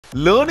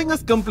Learning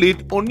is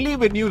complete only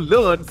when you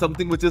learn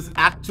something which is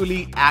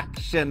actually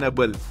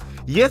actionable.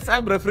 Yes,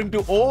 I'm referring to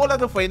all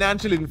other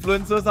financial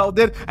influencers out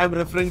there. I'm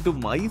referring to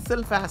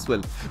myself as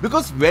well.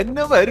 Because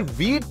whenever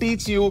we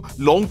teach you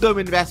long-term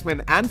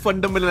investment and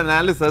fundamental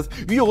analysis,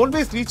 we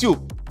always teach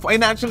you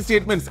financial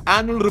statements,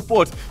 annual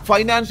reports,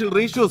 financial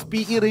ratios,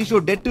 PE ratio,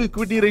 debt to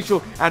equity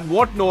ratio, and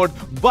whatnot.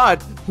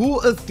 But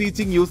who is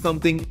teaching you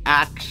something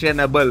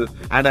actionable?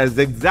 And that's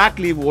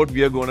exactly what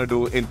we are going to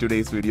do in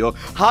today's video.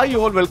 Hi,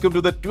 you all. Welcome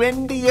to the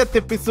 20th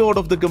episode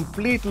of the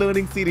complete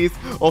learning series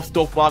of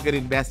stock market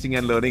investing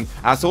and learning.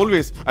 As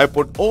always, I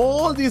put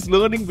all these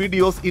learning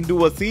videos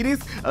into a series.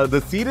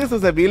 The series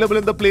is available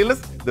in the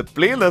playlist. The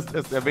playlist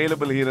is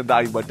available here in the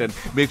I button.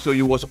 Make sure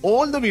you watch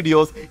all the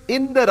videos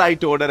in the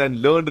right order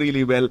and learn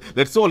really well.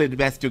 Let's all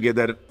invest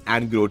together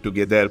and grow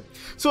together.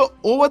 So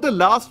over the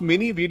last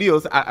many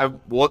videos, I'm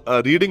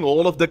reading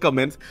all of the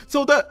comments.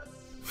 So the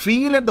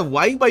feel and the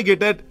vibe I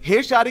get at, hey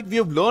Sharique, we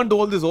have learned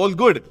all this, all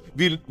good.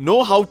 We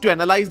know how to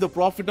analyze the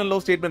profit and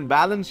loss statement,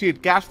 balance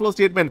sheet, cash flow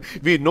statement.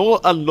 We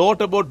know a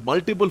lot about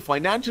multiple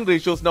financial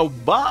ratios now,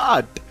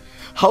 but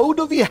how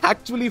do we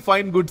actually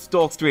find good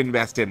stocks to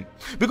invest in?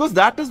 Because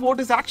that is what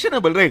is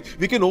actionable, right?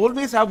 We can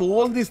always have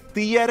all this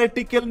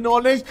theoretical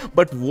knowledge,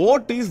 but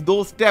what is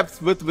those steps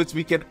with which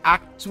we can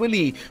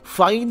actually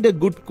find a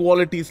good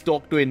quality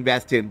stock to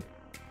invest in?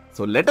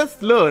 So let us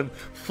learn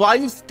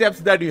 5 steps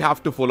that you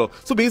have to follow.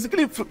 So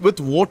basically, with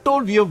what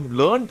all we have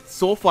learned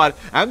so far,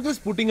 I'm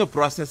just putting a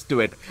process to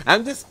it.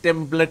 I'm just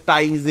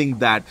templatizing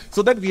that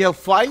so that we have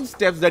 5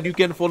 steps that you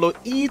can follow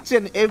each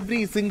and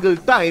every single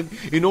time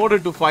in order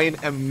to find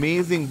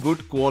amazing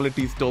good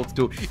quality stocks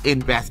to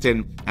invest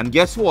in. And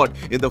guess what?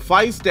 In the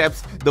 5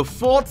 steps, the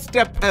 4th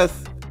step is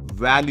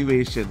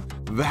valuation.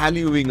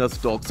 Valuing a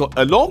stock. So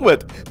along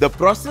with the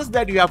process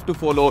that you have to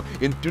follow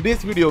in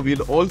today's video,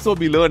 we'll also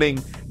be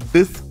learning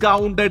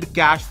discounted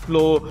cash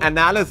flow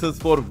analysis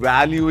for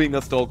valuing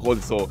a stock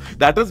also.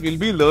 That is, we'll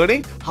be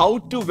learning how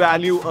to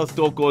value a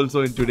stock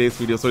also in today's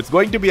video. So it's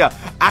going to be a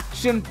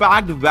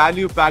action-packed,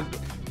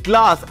 value-packed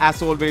class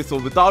as always. So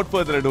without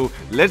further ado,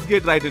 let's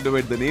get right into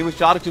it. The name is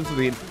Sharique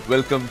Samsudheen.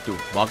 Welcome to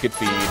Market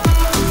Feed.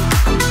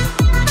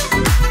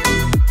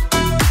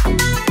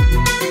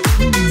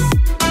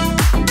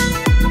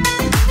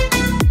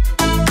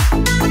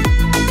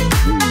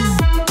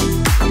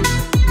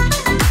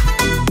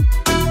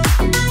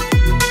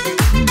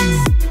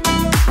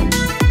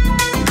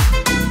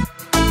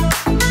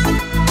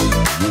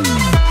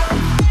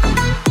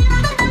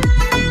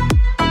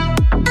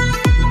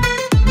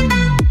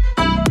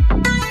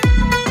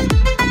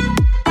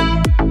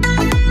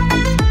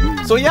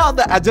 So yeah,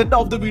 the agenda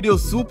of the video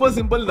is super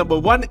simple. Number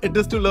 1, it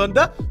is to learn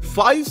the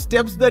 5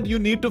 steps that you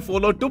need to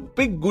follow to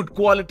pick good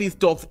quality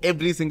stocks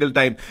every single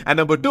time. And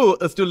number 2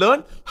 is to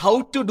learn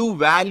how to do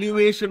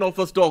valuation of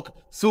a stock.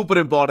 Super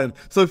important.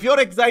 So if you're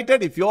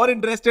excited, if you're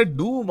interested,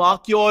 do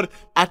mark your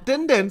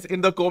attendance in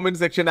the comment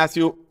section as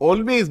you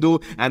always do.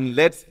 And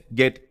let's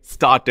get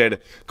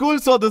started. Cool.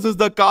 So this is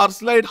the car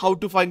slide, how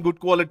to find good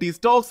quality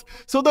stocks.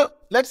 So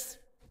let's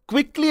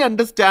quickly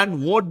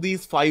understand what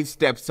these 5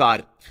 steps are.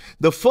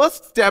 The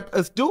first step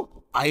is to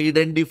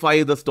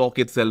identify the stock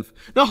itself.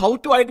 Now, how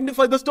to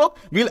identify the stock?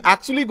 We'll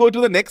actually go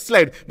to the next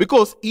slide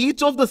because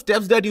each of the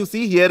steps that you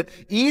see here,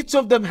 each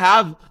of them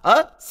have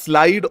a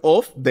slide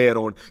of their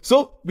own.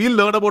 So we'll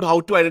learn about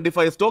how to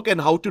identify a stock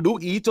and how to do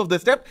each of the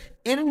steps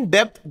in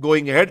depth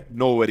going ahead.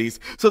 No worries.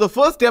 So the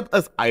first step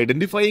is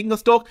identifying a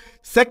stock.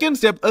 Second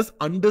step is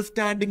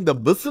understanding the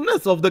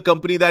business of the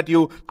company that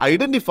you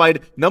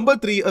identified. Number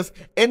 3 is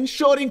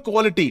ensuring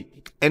quality.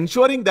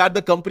 Ensuring that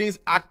the company is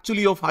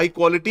actually of high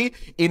quality,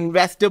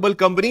 investable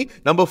company.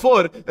 Number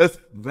 4 is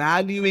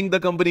valuing the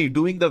company,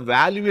 doing the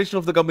valuation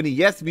of the company.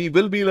 Yes, we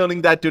will be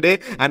learning that today.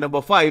 And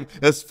number 5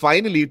 is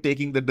finally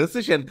taking the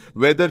decision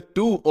whether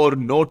to or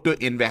not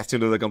to invest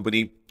into the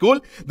company. Cool.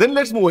 Then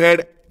let's move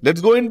ahead. Let's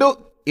go into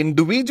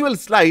individual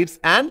slides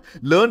and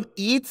learn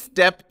each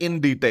step in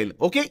detail.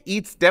 Okay,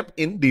 each step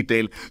in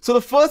detail. So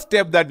the first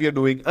step that we are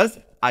doing is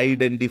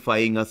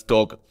identifying a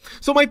stock.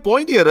 So my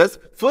point here is,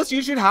 first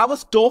you should have a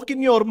stock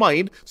in your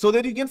mind so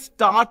that you can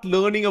start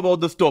learning about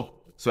the stock.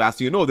 So as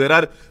you know, there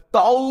are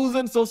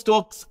thousands of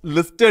stocks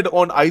listed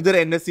on either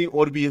NSE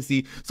or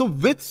BSE. So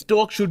which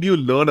stock should you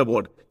learn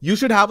about? You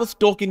should have a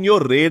stock in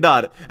your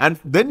radar and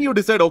then you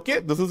decide, okay,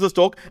 this is a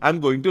stock I'm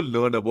going to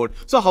learn about.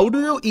 So how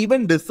do you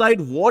even decide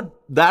what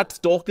that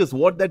stock is,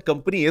 what that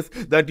company is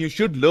that you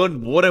should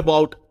learn more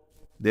about?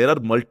 There are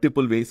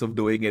multiple ways of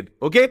doing it.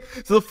 Okay.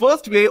 So the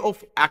first way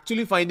of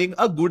actually finding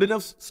a good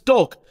enough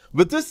stock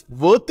which is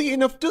worthy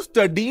enough to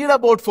study it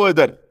about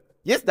further.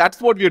 Yes, that's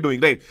what we are doing,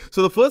 right?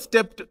 So the first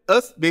step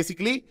is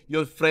basically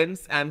your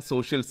friends and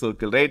social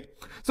circle, right?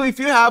 So if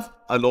you have,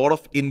 a lot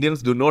of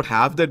Indians do not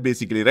have that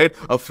basically, right?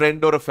 A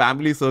friend or a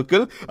family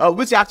circle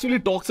which actually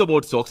talks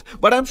about stocks.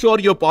 But I'm sure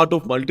you're part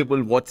of multiple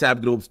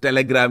WhatsApp groups,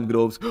 Telegram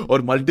groups, or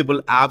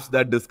multiple apps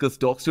that discuss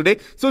stocks today.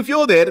 So if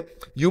you're there,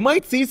 you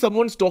might see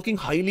someone's talking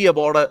highly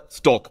about a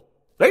stock,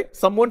 right?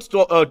 Someone's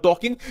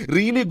talking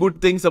really good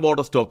things about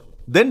a stock.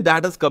 Then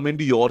that has come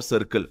into your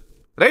circle,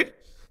 right?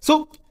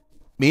 So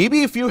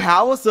maybe if you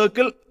have a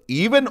circle,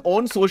 even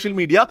on social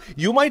media,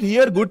 you might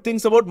hear good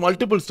things about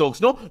multiple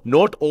stocks. No,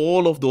 not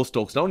all of those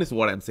stocks down is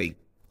what I'm saying.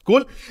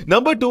 Cool.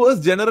 Number two is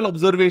general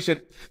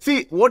observation.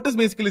 See, what is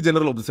basically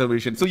general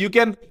observation? So you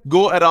can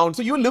go around.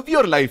 So you live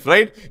your life,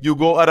 right? You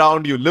go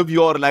around, you live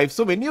your life.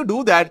 So when you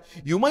do that,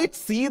 you might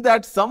see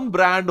that some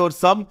brand or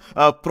some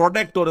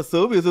product or a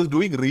service is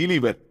doing really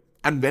well.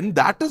 And when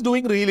that is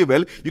doing really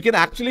well, you can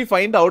actually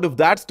find out if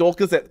that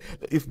stock is,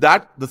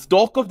 the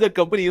stock of that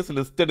company is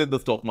listed in the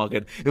stock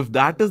market. If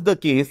that is the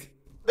case,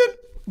 then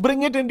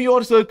bring it into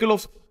your circle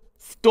of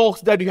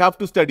stocks that you have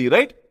to study,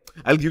 right?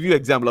 I'll give you an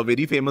example, a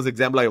very famous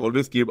example. I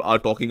always keep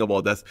talking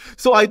about this.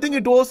 So I think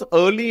it was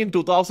early in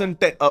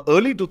 2010,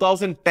 early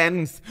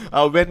 2010s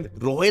when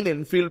Royal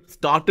Enfield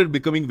started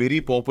becoming very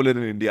popular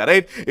in India,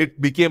 right?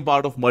 It became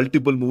part of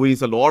multiple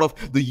movies. A lot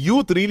of the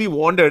youth really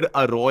wanted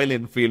a Royal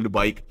Enfield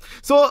bike.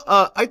 So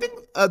I think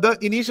the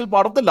initial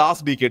part of the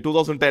last decade,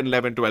 2010,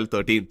 11, 12,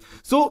 13.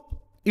 So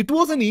it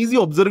was an easy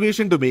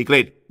observation to make,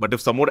 right? But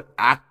if someone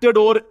acted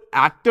on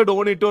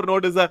it or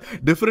not is a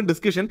different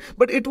discussion.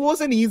 But it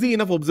was an easy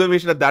enough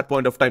observation at that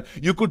point of time.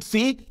 You could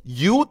see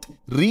youth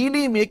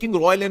really making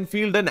Royal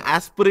Enfield an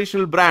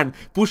aspirational brand,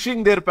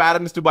 pushing their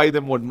parents to buy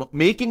them one,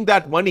 making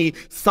that money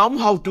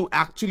somehow to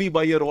actually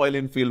buy a Royal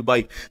Enfield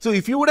bike. So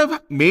if you would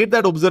have made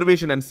that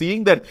observation and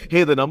seeing that,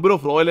 hey, the number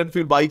of Royal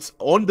Enfield bikes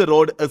on the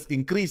road is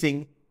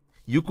increasing,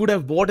 you could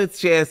have bought its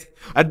shares.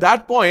 At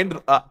that point,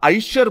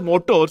 Eicher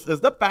Motors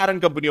is the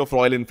parent company of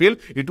Royal Enfield.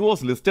 It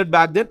was listed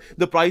back then.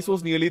 The price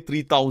was nearly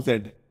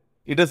 3,000.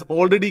 It has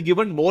already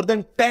given more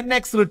than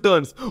 10x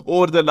returns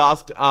over the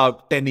last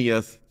 10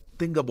 years.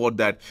 Think about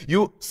that.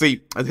 You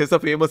see, there's a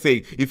famous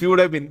saying, if you would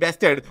have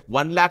invested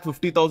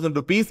 1,50,000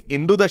 rupees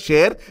into the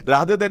share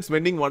rather than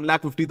spending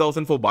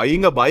 1,50,000 for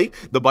buying a bike,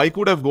 the bike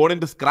would have gone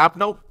into scrap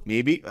now.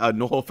 Maybe,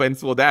 no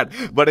offense for that.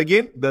 But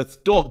again, the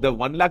stock, the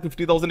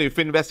 1,50,000, if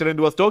invested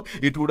into a stock,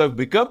 it would have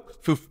become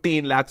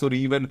 15 lakhs or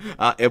even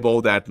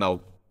above that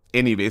now.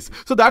 Anyways,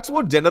 so that's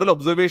what general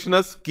observation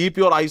is. Keep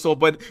your eyes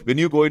open when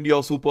you go into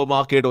your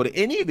supermarket or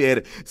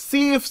anywhere.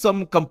 See if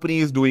some company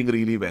is doing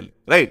really well,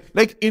 right?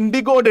 Like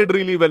Indigo did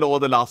really well over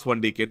the last 1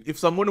 decade. If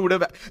someone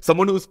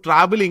who's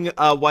traveling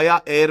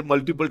via air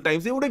multiple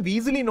times, they would have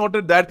easily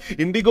noted that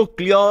Indigo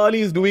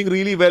clearly is doing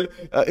really well,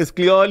 is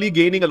clearly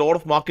gaining a lot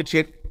of market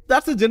share.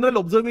 That's a general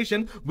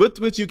observation with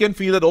which you can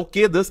feel that,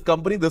 okay, this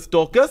company, this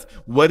stock is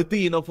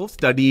worthy enough of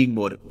studying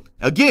more.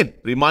 Again,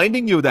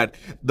 reminding you that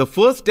the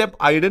first step,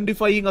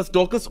 identifying a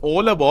stock, is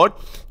all about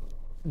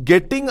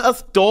getting a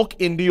stock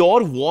into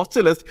your watch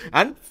list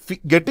and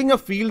getting a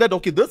feel that,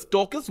 okay, this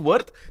stock is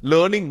worth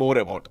learning more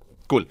about.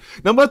 Cool.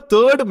 Number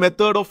third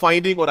method of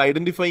finding or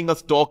identifying a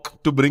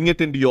stock to bring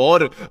it into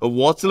your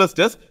watch list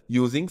is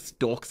using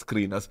stock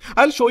screeners.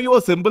 I'll show you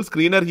a simple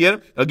screener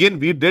here. Again,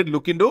 we did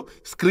look into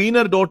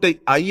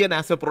screener.in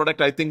as a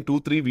product, I think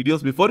 2-3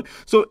 videos before.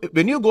 So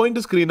when you go into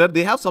screener,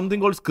 they have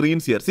something called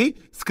screens here. See,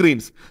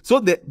 screens.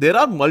 So there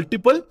are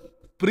multiple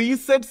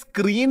preset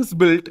screens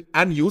built,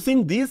 and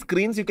using these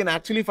screens you can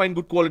actually find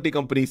good quality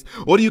companies,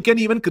 or you can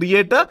even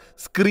create a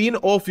screen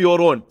of your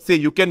own. Say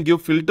you can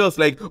give filters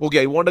like,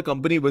 okay, I want a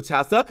company which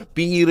has a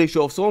PE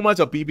ratio of so much,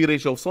 a PB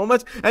ratio of so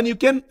much, and you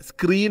can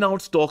screen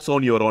out stocks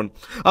on your own.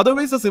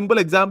 Otherwise, a simple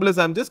example is,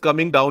 I'm just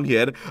coming down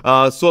here.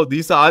 So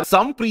these are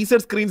some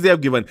preset screens they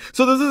have given.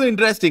 So this is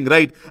interesting,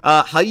 right?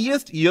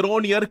 Highest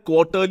year-on-year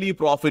quarterly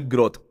profit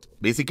growth.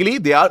 Basically,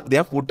 they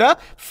have put a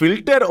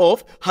filter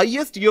of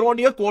highest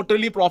year-on-year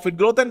quarterly profit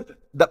growth and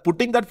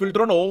putting that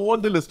filter on all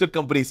the listed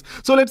companies.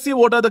 So let's see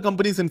what are the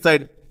companies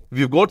inside.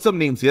 We've got some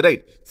names here,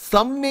 right?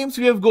 Some names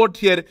we have got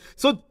here.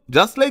 So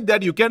just like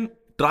that, you can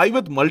try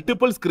with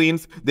multiple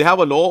screens. They have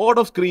a lot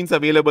of screens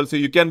available. So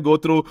you can go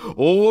through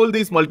all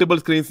these multiple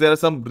screens. There are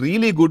some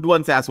really good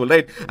ones as well,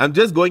 right? I'm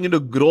just going into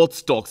growth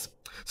stocks.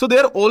 So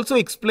they're also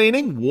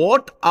explaining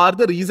what are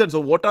the reasons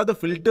or what are the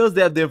filters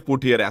that they've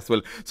put here as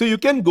well. So you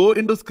can go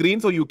into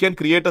screens, or you can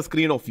create a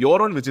screen of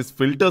your own, which is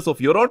filters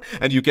of your own,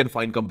 and you can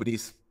find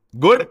companies.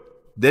 Good.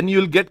 Then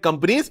you'll get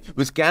companies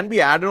which can be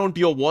added onto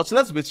your watch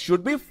list, which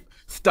should be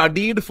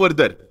studied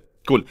further.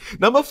 Cool.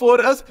 Number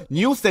 4 is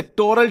new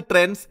sectoral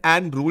trends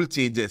and rule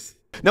changes.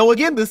 Now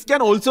again, this can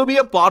also be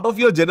a part of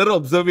your general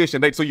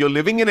observation, right? So you're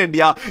living in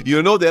India,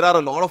 you know there are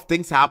a lot of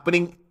things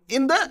happening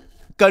in the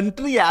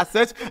country as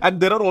such, and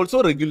there are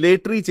also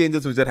regulatory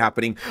changes which are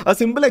happening. A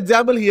simple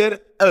example here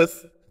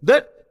is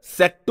the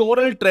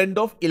sectoral trend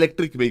of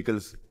electric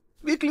vehicles.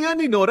 We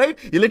clearly know, right?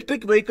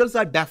 Electric vehicles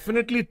are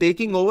definitely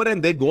taking over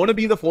and they're going to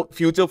be the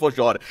future for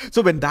sure.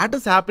 So when that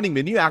is happening,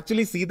 when you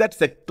actually see that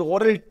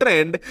sectoral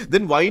trend,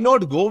 then why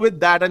not go with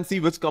that and see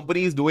which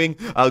company is doing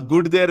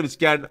good there, which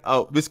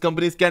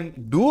companies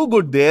can do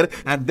good there,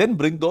 and then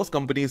bring those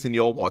companies in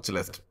your watch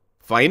list.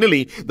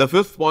 Finally, the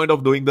fifth point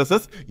of doing this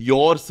is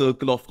your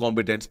circle of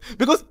competence,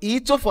 because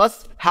each of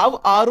us have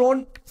our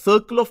own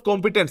circle of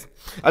competence.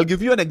 I'll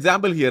give you an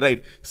example here,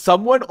 right?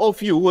 Someone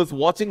of you who is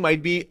watching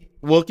might be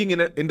working in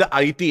the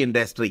IT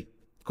industry.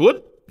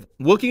 Cool.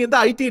 working in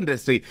the IT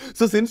industry.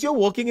 So since you're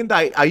working in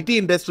the IT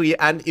industry,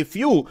 and if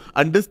you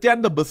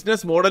understand the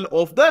business model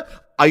of the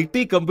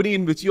IT company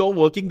in which you're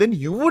working, then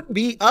you would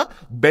be a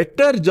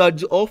better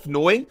judge of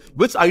knowing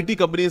which IT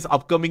company is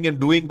upcoming and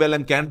doing well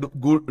and can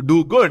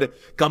do good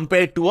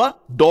compared to a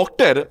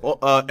doctor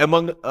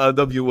among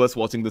the viewers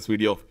watching this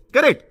video.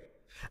 Correct?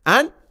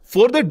 And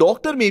for the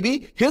doctor,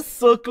 maybe his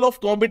circle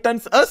of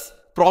competence is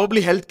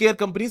probably healthcare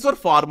companies or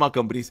pharma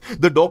companies.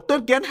 The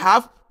doctor can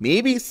have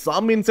maybe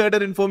some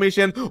insider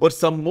information or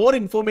some more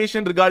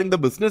information regarding the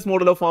business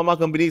model of pharma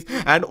companies,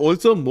 and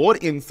also more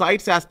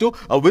insights as to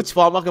which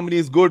pharma company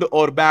is good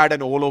or bad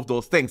and all of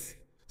those things.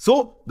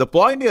 So the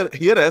point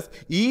here is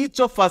each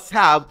of us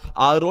have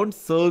our own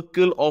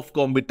circle of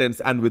competence,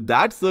 and with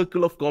that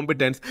circle of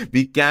competence,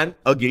 we can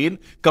again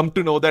come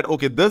to know that,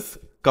 okay, this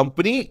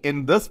company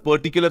in this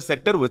particular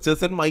sector, which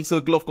is in my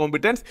circle of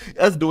competence,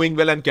 is doing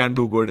well and can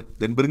do good.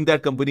 Then bring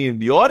that company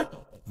into your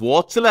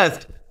watch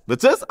list,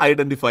 which is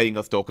identifying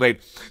a stock, right?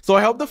 So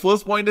I hope the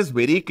first point is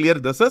very clear.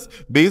 This is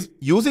based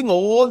using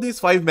all these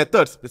 5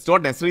 methods. It's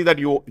not necessary that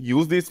you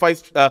use these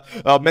 5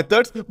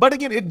 methods, but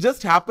again, it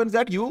just happens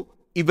that you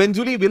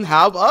eventually will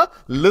have a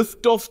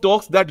list of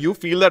stocks that you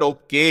feel that,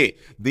 okay,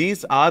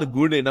 these are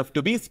good enough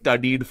to be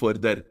studied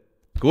further.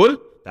 Cool?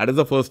 That is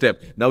the first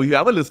step. Now you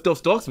have a list of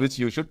stocks which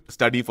you should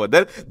study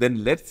further.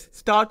 Then let's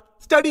start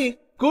studying.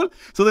 Cool.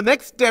 So the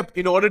next step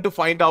in order to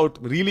find out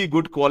really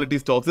good quality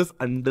stocks is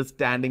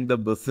understanding the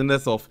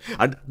business of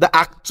and the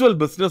actual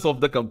business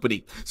of the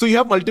company. So you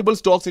have multiple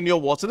stocks in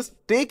your watch list.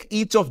 Take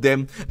each of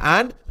them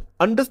and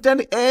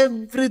understand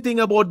everything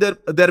about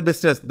their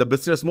business, the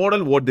business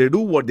model, what they do,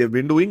 what they've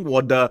been doing,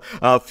 what the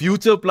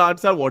future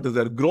plans are, what is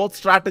their growth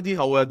strategy,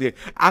 how are they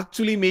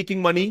actually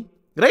making money,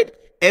 right?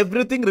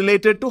 Everything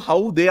related to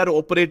how they are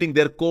operating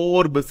their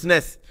core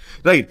business,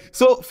 right?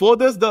 So for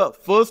this, the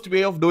first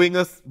way of doing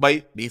is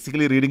by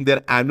basically reading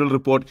their annual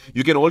report.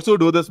 You can also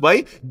do this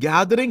by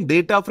gathering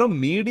data from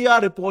media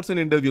reports and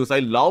interviews. I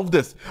love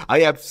this.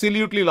 I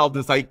absolutely love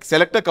this. I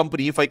select a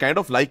company. If I kind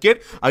of like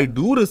it, I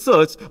do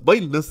research by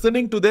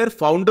listening to their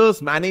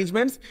founders,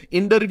 management's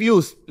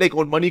interviews, like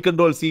on Money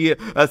Control,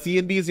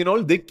 CNBs, you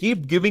know, they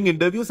keep giving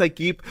interviews. I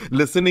keep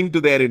listening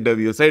to their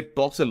interviews. It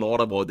talks a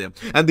lot about them,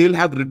 and they'll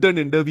have written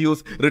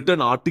interviews,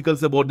 written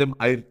articles about them.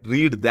 I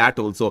read that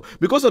also,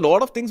 because a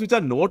lot of things which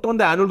are not on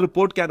the annual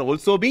report can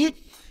also be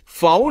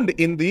found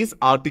in these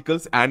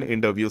articles and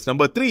interviews.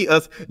 Number 3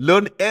 is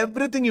learn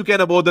everything you can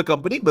about the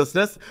company,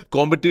 business,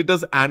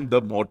 competitors, and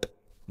the moat.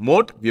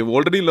 Moat, we have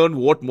already learned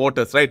what moat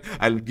is, right?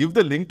 I'll give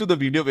the link to the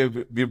video where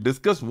we've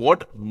discussed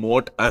what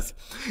moat is.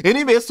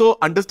 Anyway, so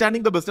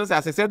understanding the business,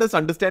 as I said, is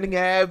understanding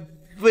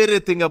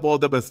everything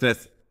about the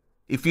business.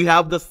 If you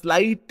have the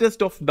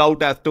slightest of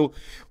doubt as to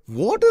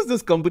what is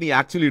this company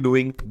actually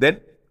doing, then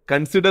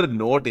consider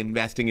not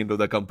investing into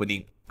the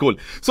company. Cool.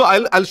 So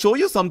I'll show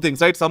you some things,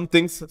 right? Some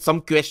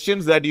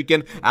questions that you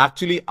can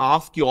actually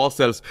ask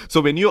yourselves.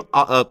 So when you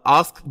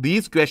ask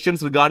these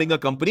questions regarding a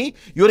company,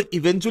 you're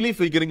eventually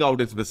figuring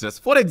out its business.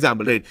 For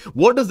example, right?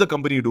 What does the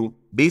company do?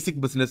 Basic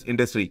business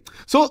industry.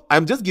 So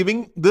I'm just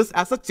giving this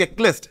as a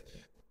checklist.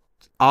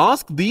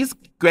 Ask these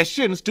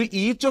questions to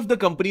each of the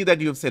company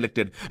that you have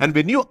selected. And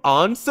when you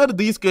answer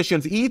these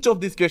questions, each of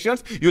these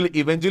questions, you'll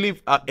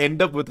eventually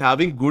end up with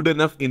having good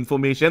enough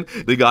information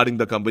regarding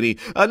the company.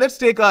 Let's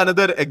take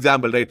another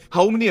example, right?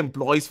 How many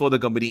employees for the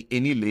company?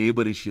 Any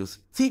labor issues?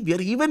 See, we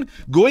are even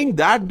going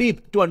that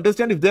deep to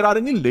understand if there are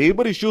any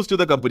labor issues to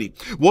the company.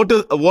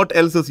 What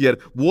else is here?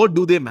 What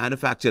do they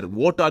manufacture?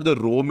 What are the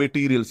raw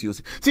materials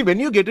used? See, when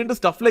you get into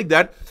stuff like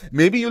that,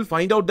 maybe you'll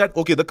find out that,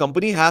 okay, the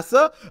company has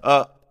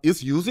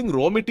is using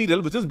raw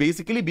material which is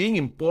basically being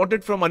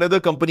imported from another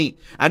company,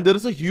 and there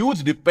is a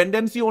huge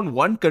dependency on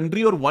one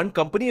country or one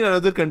company in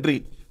another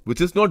country, which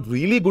is not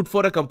really good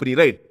for a company,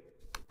 right?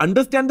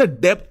 Understand the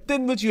depth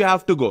in which you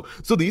have to go.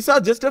 So these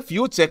are just a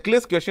few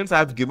checklist questions I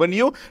have given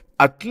you.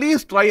 At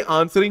least try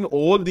answering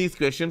all these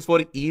questions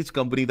for each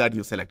company that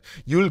you select.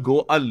 You'll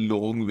go a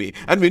long way.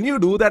 And when you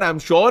do that, I'm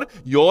sure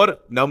your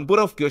number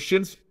of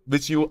questions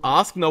which you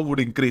ask now would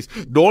increase.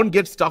 Don't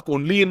get stuck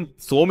only in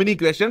so many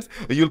questions.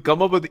 You'll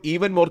come up with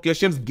even more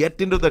questions, get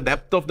into the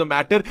depth of the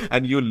matter,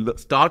 and you'll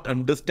start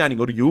understanding,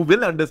 or you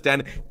will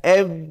understand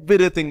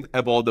everything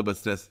about the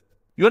business.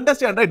 You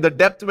understand, right? The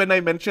depth when I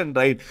mentioned,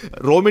 right?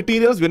 Raw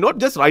materials, we're not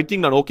just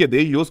writing down, okay,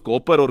 they use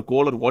copper or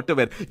coal or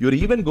whatever. You're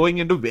even going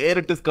into where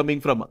it is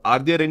coming from. Are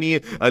there any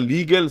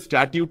legal,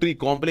 statutory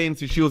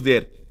compliance issues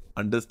there?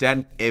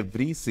 Understand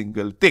every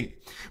single thing.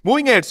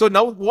 Moving ahead. So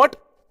now what?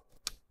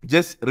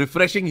 Just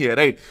refreshing here,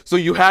 right? So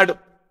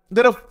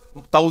there are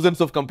thousands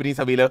of companies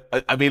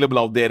available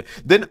out there.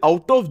 Then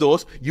out of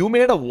those, you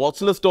made a watch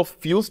list of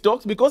few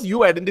stocks because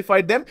you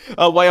identified them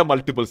via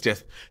multiple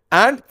steps.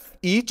 And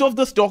each of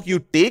the stock you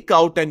take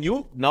out, and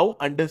you now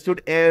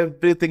understood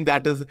everything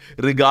that is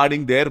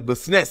regarding their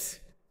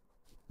business.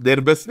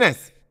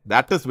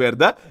 That is where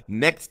the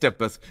next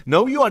step is.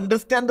 Now you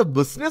understand the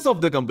business of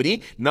the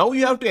company. Now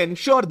you have to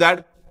ensure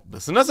that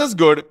business is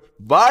good,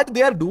 but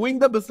they are doing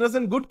the business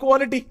in good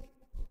quality.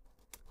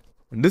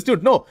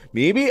 Understood? No,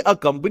 maybe a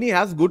company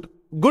has good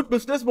good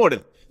business model.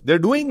 They're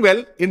doing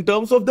well in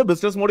terms of the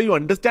business model. You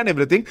understand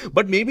everything,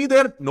 but maybe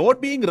they're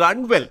not being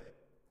run well.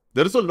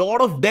 There is a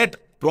lot of debt.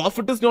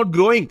 Profit is not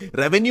growing.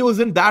 Revenue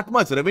isn't that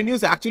much. Revenue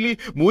is actually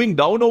moving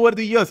down over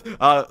the years.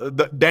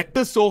 The debt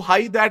is so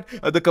high that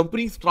the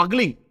company is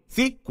struggling.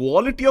 See,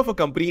 quality of a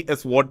company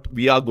is what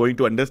we are going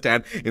to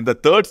understand in the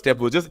third step,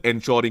 which is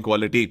ensuring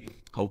quality.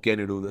 How can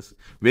you do this?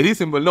 Very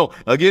simple. No,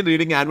 again,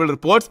 reading annual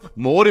reports.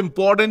 More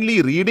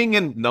importantly, reading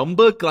and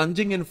number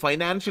crunching in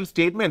financial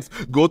statements.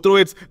 Go through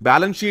its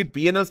balance sheet,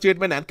 P&L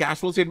statement and cash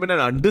flow statement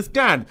and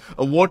understand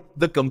what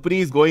the company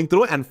is going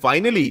through. And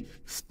finally,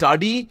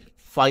 study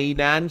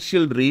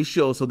financial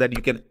ratios so that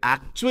you can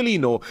actually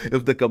know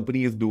if the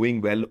company is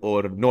doing well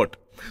or not.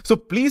 So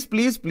please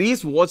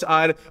watch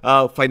our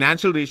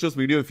financial ratios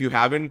video if you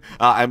haven't.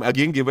 I'm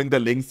again giving the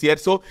links here.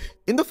 So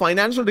in the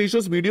financial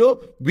ratios video,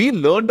 we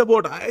learned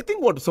about, I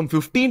think some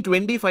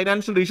 15-20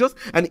 financial ratios,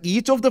 and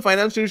each of the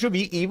financial ratio,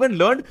 we even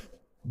learned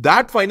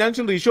that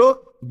financial ratio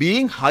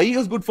being high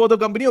is good for the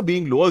company or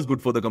being low is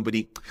good for the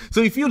company.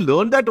 So if you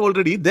learn that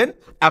already, then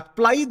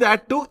apply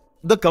that to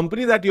the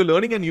company that you're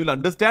learning and you'll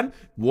understand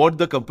what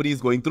the company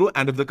is going through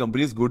and if the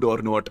company is good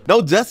or not.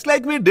 Now, just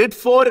like we did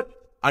for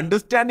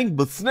understanding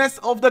business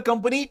of the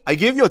company, I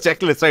gave you a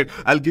checklist, right?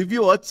 I'll give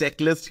you a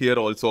checklist here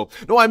also.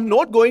 No, I'm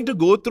not going to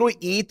go through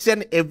each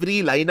and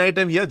every line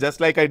item here,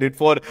 just like I did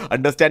for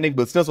understanding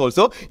business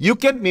also. You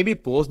can maybe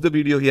pause the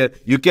video here.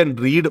 You can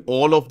read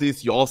all of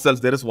these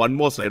yourselves. There is one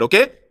more slide,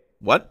 okay?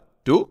 1,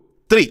 2,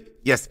 3.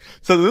 Yes.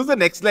 So this is the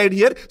next slide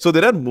here. So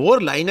there are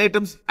more line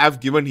items I've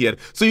given here.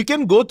 So you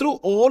can go through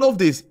all of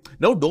this.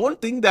 Now,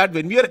 don't think that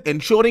when we are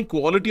ensuring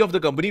quality of the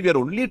company, we are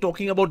only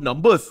talking about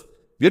numbers.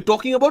 We are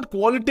talking about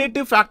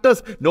qualitative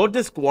factors, not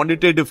just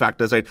quantitative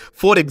factors, right?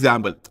 For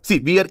example, see,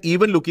 we are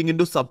even looking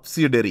into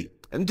subsidiary.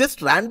 I'm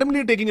just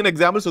randomly taking an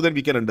example so that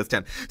we can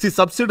understand. See,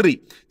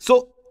 subsidiary.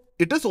 So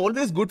it is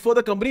always good for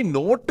the company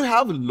not to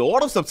have a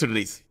lot of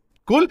subsidiaries.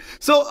 Cool.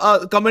 So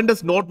comment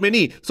is not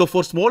many. So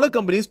for smaller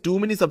companies, too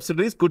many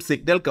subsidiaries could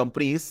signal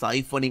company is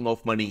siphoning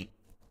off money.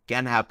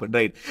 Can happen,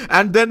 right?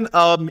 And then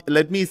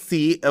let me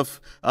see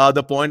if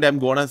the point I'm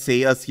gonna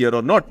say is here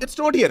or not. It's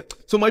not here.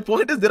 So my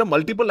point is there are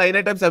multiple line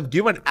items I've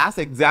given as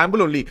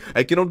example only.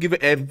 I cannot give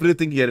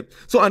everything here.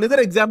 So another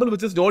example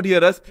which is not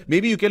here is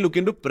maybe you can look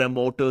into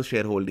promoter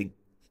shareholding.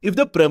 If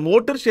the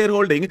promoter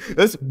shareholding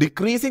is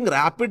decreasing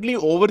rapidly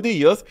over the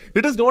years,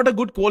 it is not a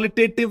good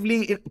quality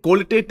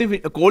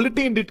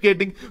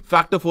indicating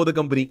factor for the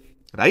company.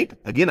 Right?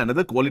 Again,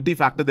 another quality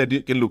factor that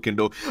you can look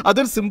into.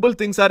 Other simple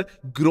things are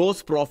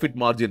gross profit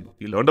margin.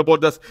 You learned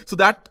about this. So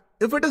that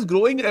if it is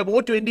growing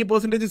above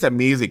 20% is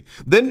amazing.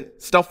 Then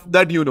stuff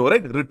that you know,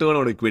 right? Return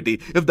on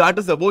equity. If that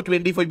is above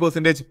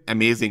 25%,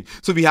 amazing.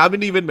 So we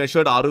haven't even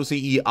measured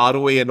ROCE,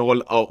 ROA and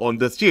all on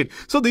this sheet.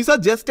 So these are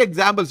just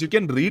examples. You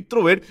can read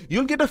through it.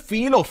 You'll get a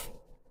feel of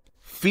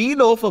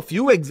a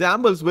few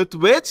examples with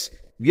which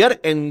we are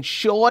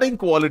ensuring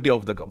quality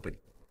of the company.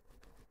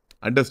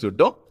 Understood,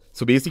 no?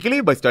 So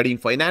basically, by studying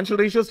financial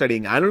ratios,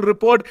 studying annual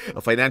report,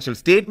 financial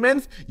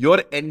statements,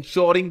 you're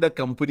ensuring the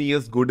company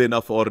is good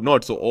enough or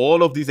not. So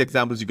all of these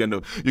examples you can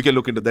do. You can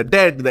look into the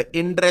debt, the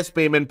interest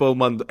payment per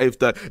month. If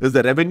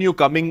the revenue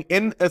coming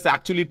in is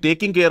actually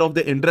taking care of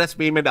the interest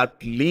payment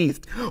at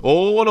least.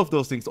 All of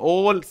those things,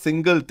 all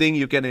single thing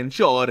you can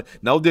ensure.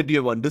 Now that you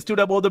have understood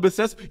about the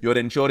business, you're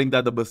ensuring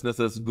that the business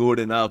is good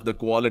enough, the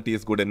quality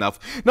is good enough.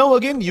 Now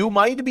again, you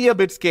might be a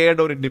bit scared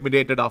or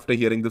intimidated after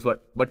hearing this one,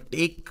 but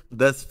take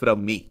this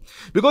from me.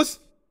 Because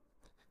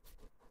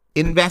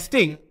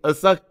investing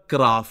is a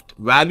craft,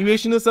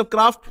 valuation is a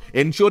craft,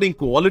 ensuring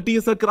quality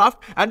is a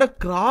craft, and a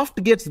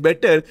craft gets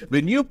better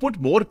when you put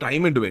more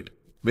time into it.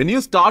 When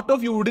you start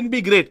off, you wouldn't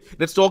be great.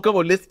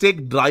 Let's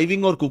take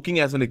driving or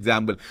cooking as an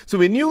example. So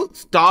when you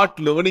start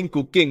learning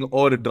cooking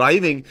or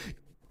driving,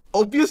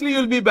 obviously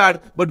you'll be bad,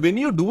 but when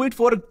you do it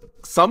for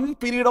some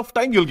period of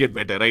time, you'll get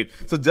better, right?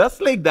 So just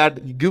like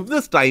that, you give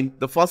this time.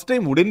 The first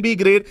time wouldn't be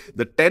great.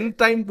 The 10th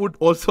time would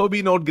also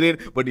be not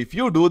great. But if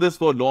you do this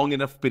for long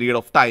enough period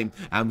of time,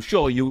 I'm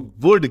sure you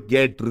would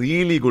get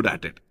really good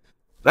at it,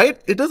 right?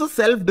 It is a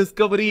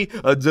self-discovery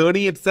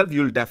journey itself.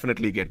 You'll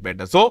definitely get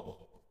better. So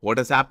what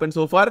has happened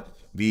so far?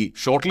 We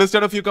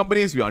shortlisted a few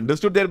companies. We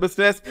understood their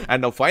business.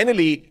 And now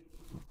finally,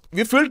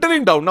 we're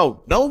filtering down.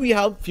 Now we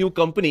have few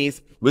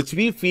companies which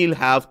we feel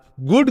have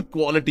good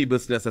quality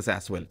businesses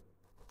as well.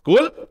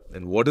 Cool.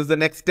 Then what is the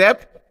next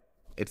step?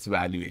 It's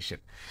valuation.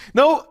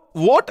 Now,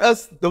 what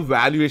is the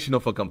valuation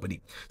of a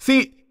company?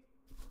 See,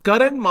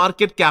 current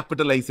market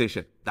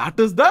capitalization. That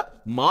is the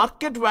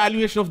market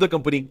valuation of the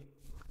company.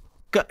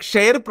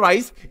 Share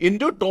price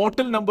into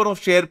total number of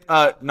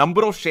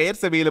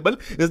shares available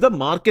is the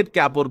market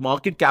cap or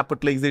market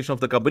capitalization of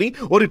the company,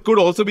 or it could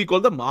also be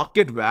called the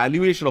market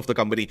valuation of the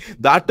company.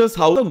 That is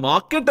how the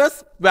market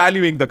is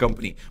valuing the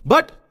company.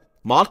 But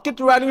market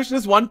valuation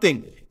is one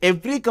thing.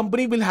 Every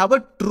company will have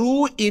a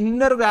true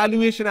inner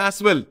valuation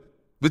as well.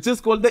 which is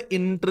called the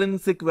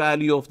intrinsic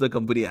value of the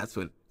company as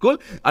well. Cool.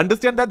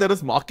 Understand that there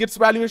is market's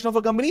valuation of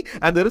a company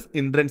and there is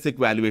intrinsic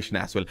valuation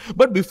as well.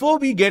 But before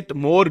we get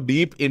more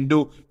deep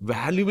into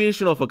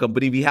valuation of a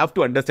company, we have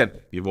to understand,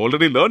 we've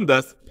already learned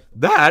this,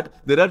 that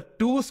there are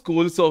two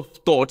schools of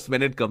thoughts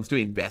when it comes to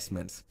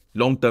investments.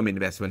 Long-term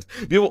investments.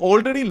 We've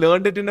already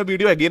learned it in a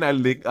video. Again,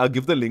 I'll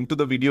give the link to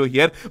the video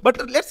here,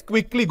 but let's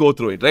quickly go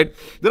through it, right?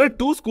 There are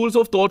two schools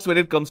of thoughts when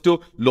it comes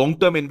to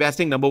long-term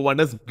investing. Number one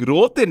is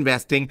growth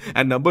investing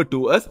and number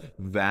two is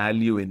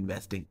value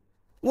investing.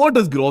 What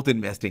is growth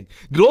investing?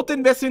 Growth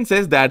investing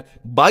says that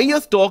buy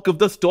a stock if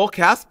the stock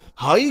has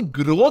high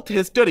growth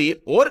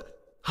history or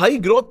high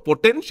growth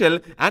potential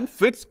and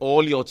fits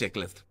all your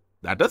checklist.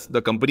 That is,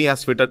 the company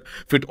has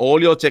fit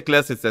all your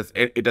checklists.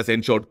 It has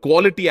ensured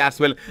quality as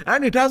well.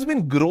 And it has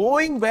been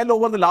growing well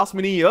over the last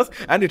many years.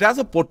 And it has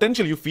a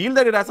potential. You feel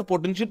that it has a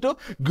potential to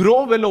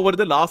grow well over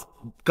the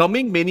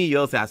coming many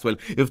years as well.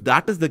 If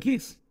that is the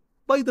case,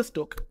 buy the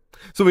stock.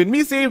 So when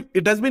we say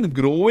it has been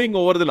growing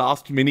over the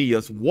last many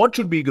years, what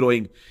should be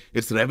growing?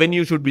 Its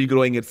revenue should be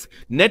growing. Its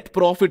net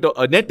profit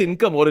or net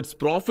income or its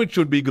profit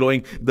should be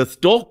growing. The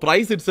stock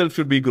price itself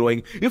should be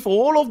growing. If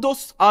all of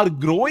those are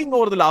growing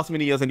over the last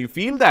many years and you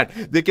feel that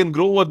they can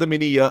grow over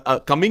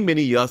the coming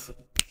many years,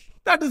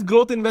 that is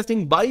growth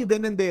investing. Buy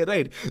then and there,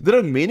 right? There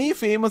are many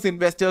famous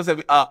investors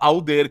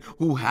out there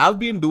who have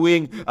been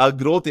doing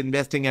growth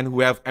investing and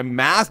who have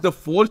amassed a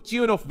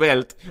fortune of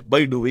wealth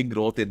by doing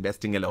growth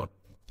investing alone.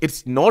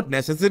 It's not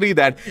necessary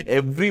that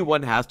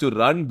everyone has to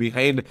run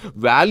behind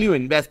value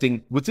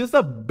investing, which is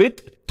a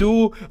bit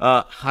too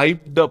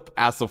hyped up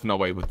as of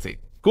now, I would say.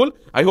 Cool?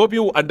 I hope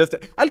you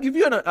understand. I'll give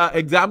you an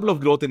example of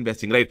growth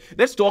investing, right?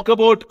 Let's talk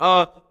about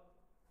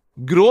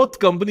growth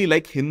company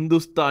like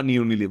Hindustan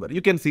Unilever.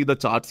 You can see the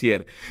charts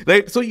here,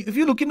 right? So if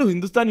you look into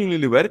Hindustan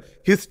Unilever,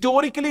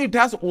 historically it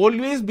has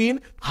always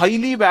been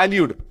highly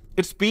valued.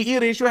 Its PE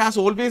ratio has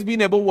always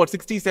been above what,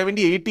 60,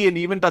 70, 80 and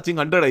even touching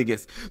 100, I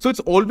guess. So it's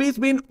always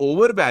been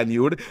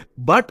overvalued,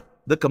 but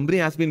the company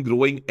has been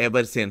growing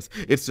ever since.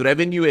 Its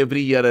revenue every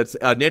year, its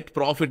net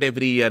profit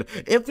every year,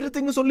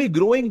 everything is only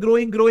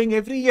growing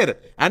every year.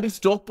 And its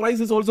stock price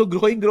is also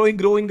growing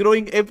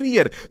every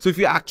year. So if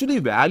you actually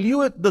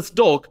value the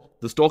stock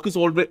is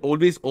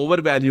always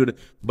overvalued.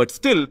 But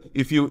still,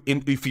 if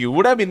you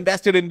would have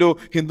invested into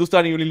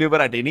Hindustan Unilever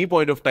at any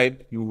point of time,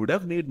 you would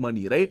have made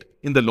money, right?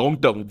 In the long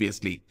term,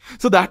 obviously.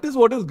 So that is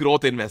what is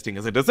growth investing.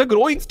 It is a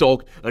growing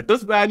stock. It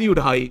is valued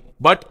high,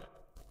 but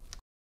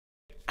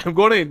I'm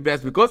going to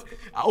invest because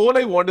all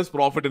I want is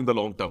profit in the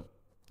long term.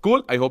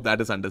 Cool. I hope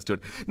that is understood.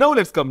 Now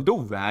let's come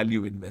to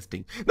value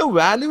investing. Now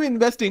value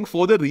investing,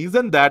 for the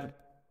reason that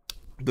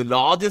the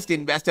largest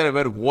investor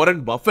ever,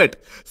 Warren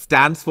Buffett,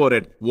 stands for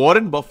it.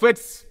 Warren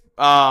Buffett's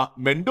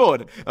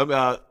mentor,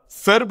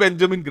 Sir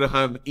Benjamin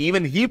Graham,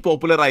 even he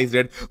popularized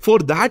it. For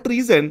that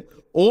reason,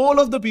 all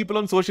of the people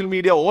on social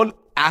media, all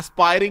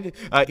aspiring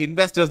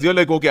investors, they're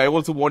like, okay, I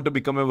also want to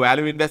become a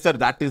value investor.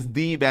 That is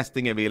the best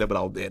thing available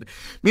out there.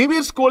 Maybe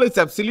it's cool, it's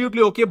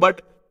absolutely okay,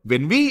 but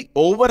when we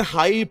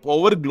overhype,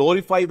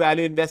 over-glorify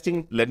value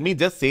investing, let me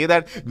just say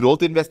that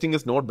growth investing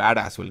is not bad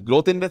as well.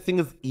 Growth investing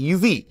is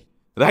easy,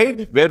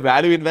 right? Where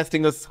value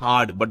investing is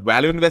hard. But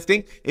value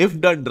investing, if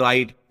done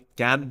right,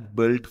 can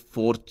build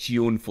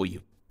fortune for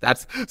you.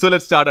 So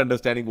let's start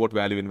understanding what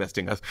value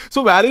investing is.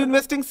 So value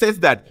investing says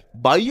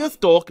that buy a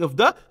stock if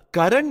the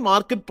current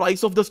market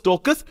price of the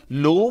stock is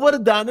lower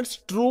than its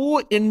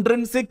true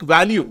intrinsic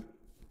value.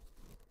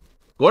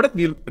 Got it?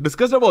 We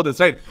discussed about this,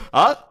 right?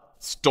 A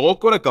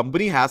stock or a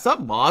company has a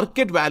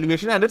market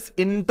valuation and its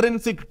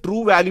intrinsic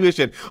true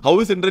valuation. How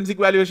is intrinsic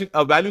valuation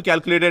value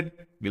calculated?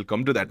 We'll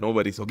come to that, no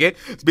worries, okay?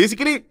 So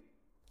basically,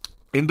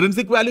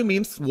 intrinsic value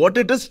means what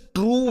it is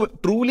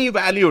truly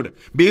valued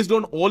based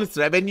on all its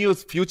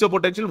revenues, future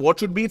potential, what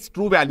should be its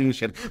true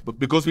valuation. But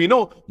because we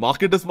know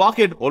market is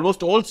market,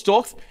 almost all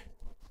stocks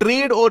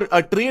trade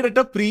at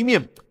a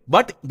premium.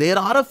 But there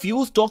are a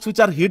few stocks which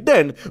are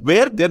hidden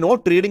where they're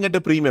not trading at a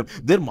premium.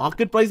 Their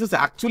market price is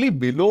actually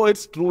below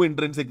its true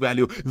intrinsic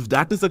value. If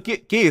that is the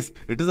case,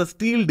 it is a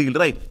steal deal,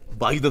 right?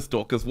 Buy the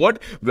stock is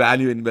what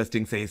value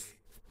investing says.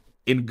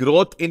 In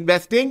growth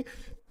investing,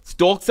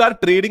 stocks are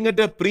trading at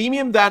a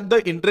premium than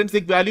the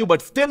intrinsic value,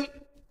 but still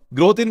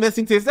growth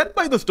investing says that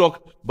buy the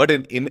stock. But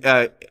in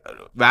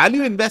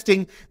value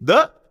investing,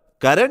 the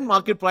current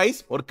market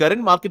price or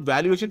current market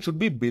valuation should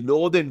be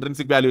below the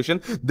intrinsic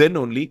valuation, then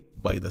only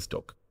buy the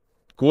stock.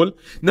 Cool.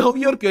 Now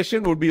your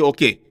question would be,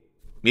 okay,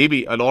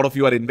 maybe a lot of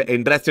you are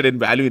interested in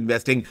value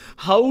investing.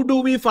 How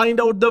do we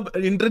find out the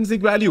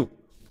intrinsic value?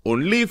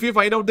 Only if we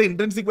find out the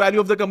intrinsic value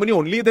of the company,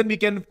 only then we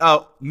can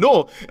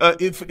know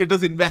if it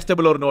is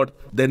investable or not.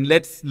 Then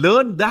let's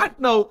learn that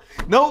now.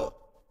 Now,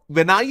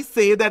 when I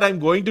say that I'm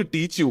going to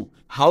teach you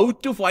how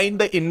to find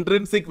the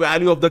intrinsic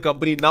value of the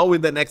company now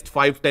in the next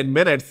 5-10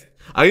 minutes,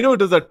 I know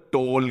it is a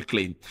tall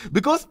claim.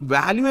 Because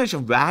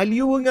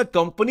valuing a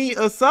company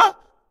is a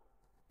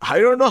I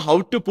don't know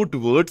how to put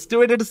words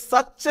to it. It is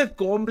such a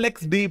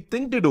complex, deep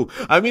thing to do.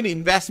 I mean,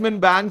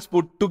 investment banks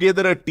put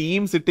together a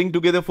team sitting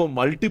together for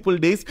multiple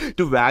days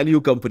to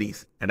value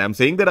companies. And I'm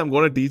saying that I'm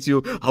going to teach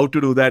you how to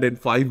do that in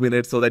 5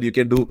 minutes so that you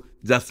can do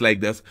just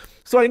like this.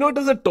 So I know it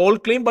is a tall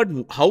claim, but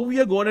how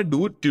we are going to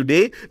do it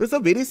today is a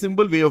very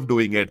simple way of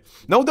doing it.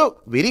 Now, the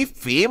very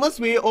famous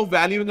way of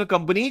valuing a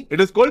company,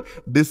 it is called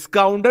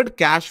discounted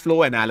cash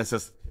flow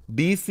analysis,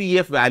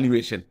 DCF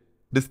valuation.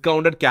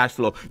 Discounted cash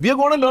flow. We are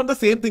going to learn the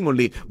same thing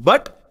only,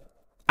 but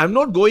I'm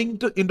not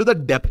going into the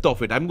depth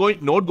of it. I'm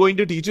not going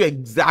to teach you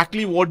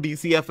exactly what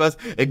DCF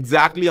is,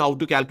 exactly how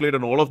to calculate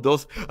and all of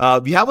those.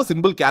 We have a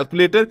simple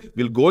calculator.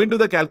 We'll go into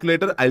the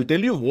calculator. I'll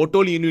tell you what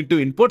all you need to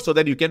input so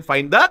that you can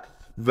find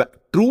the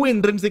true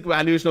intrinsic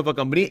valuation of a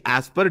company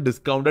as per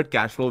discounted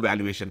cash flow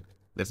valuation.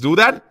 Let's do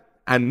that.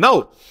 And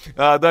now,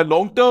 the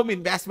long-term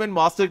investment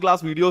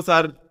masterclass videos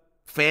are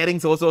faring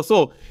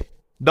so.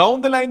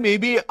 Down the line,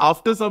 maybe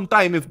after some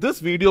time, if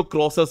this video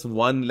crosses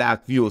 1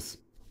 lakh views,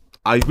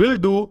 I will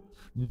do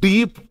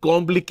deep,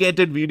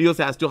 complicated videos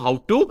as to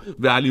how to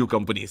value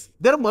companies.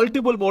 There are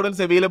multiple models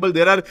available.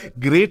 There are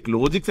great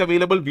logics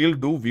available. We'll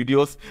do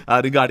videos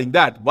regarding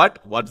that.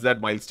 But once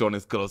that milestone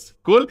is crossed,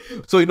 cool.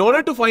 So in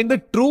order to find the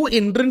true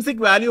intrinsic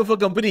value of a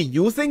company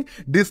using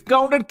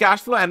discounted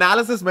cash flow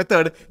analysis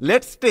method,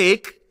 let's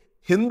take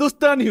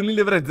Hindustan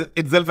Unilever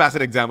itself as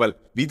an example.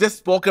 We just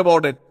spoke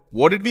about it.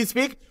 What did we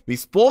speak? We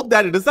spoke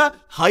that it is a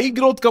high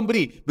growth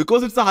company.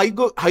 Because it's a high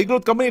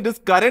growth company,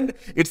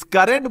 its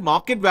current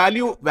market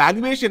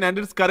valuation and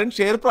its current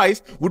share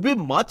price would be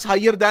much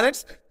higher than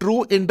its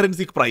true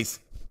intrinsic price.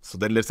 So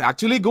then let's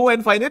actually go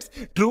and find its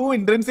true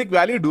intrinsic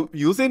value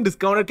using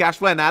discounted cash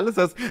flow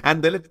analysis,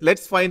 and then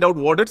let's find out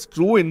what its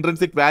true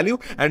intrinsic value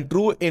and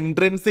true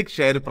intrinsic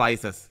share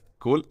price is.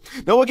 Cool.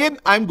 Now again,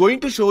 I'm going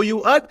to show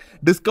you a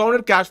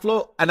discounted cash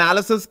flow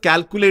analysis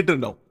calculator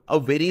now. A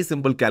very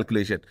simple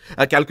calculator.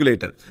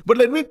 But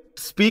let me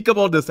speak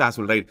about this as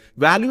well, right?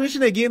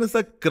 Valuation again is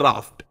a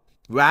craft.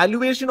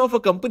 Valuation of a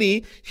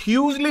company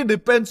hugely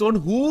depends on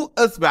who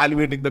is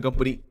valuating the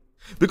company.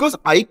 Because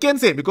I can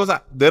say,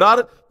 there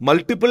are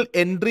multiple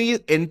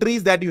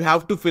entries that you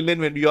have to fill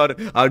in when you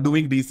are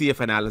doing DCF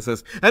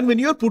analysis. And when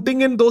you are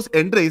putting in those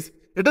entries,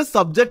 it is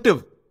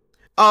subjective.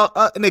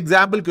 An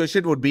example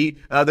question would be,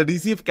 the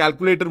DCF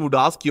calculator would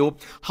ask you,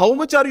 how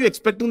much are you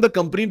expecting the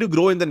company to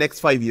grow in the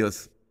next 5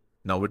 years?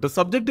 Now, it is a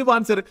subjective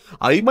answer.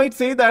 I might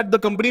say that the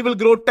company will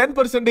grow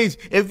 10%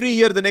 every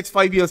year the next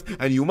 5 years.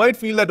 And you might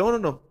feel that,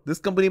 no, this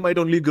company might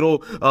only grow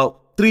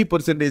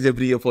 3%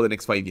 every year for the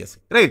next 5 years.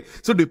 Right?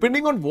 So,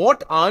 depending on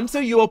what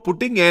answer you are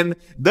putting in,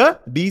 the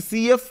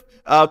DCF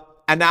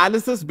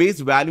analysis based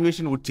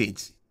valuation would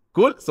change.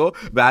 Cool. So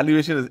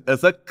valuation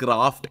is a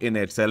craft in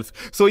itself.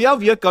 So yeah,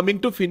 we are coming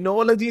to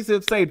Phenology's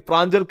website.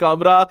 Pranjal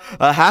Kamra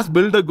has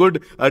built a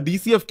good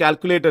DCF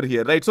calculator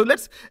here, right? So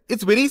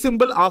it's very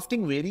simple,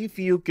 asking very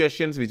few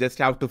questions. We just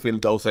have to fill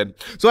those in.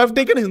 So I've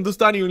taken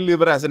Hindustan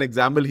Unilever as an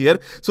example here.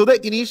 So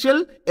the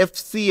initial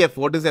FCF,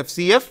 what is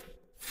FCF?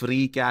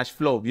 Free cash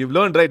flow. We've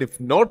learned, right? If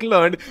not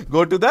learned,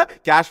 go to the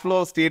cash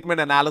flow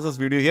statement analysis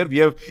video here. We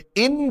have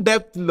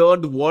in-depth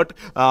learned what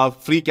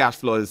free cash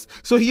flow is.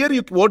 So here,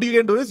 what you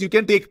can do is you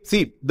can take,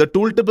 see, the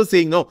tooltip is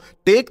saying, no,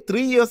 take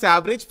 3 years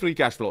average free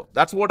cash flow.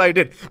 That's what I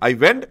did. I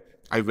went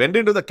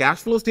into the cash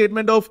flow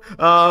statement of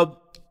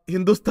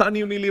Hindustan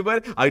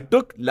Unilever. I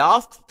took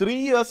last 3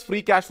 years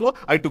free cash flow.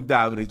 I took the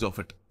average of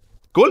it.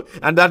 Cool.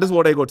 And that is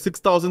what I got,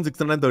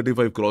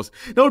 6,635 crores.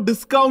 Now,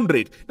 discount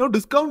rate.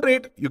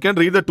 You can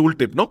read the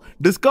tooltip. No,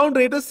 discount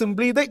rate is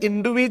simply the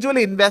individual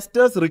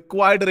investor's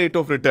required rate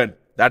of return.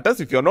 That is,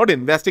 if you're not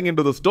investing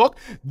into the stock,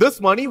 this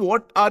money,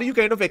 what are you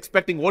kind of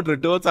expecting? What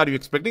returns are you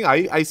expecting?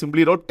 I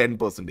simply wrote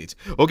 10%.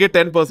 Okay,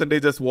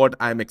 10% is what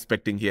I'm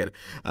expecting here.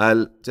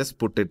 I'll just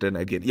put it in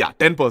again. Yeah,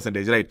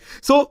 10%, right?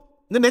 So,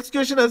 the next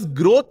question is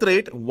growth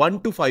rate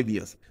 1 to 5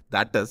 years.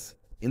 That is,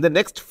 in the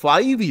next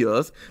 5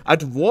 years,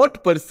 at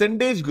what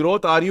percentage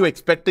growth are you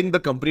expecting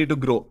the company to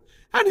grow?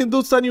 And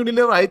Hindustan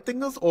Unilever, I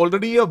think, is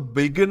already a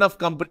big enough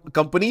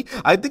company.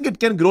 I think it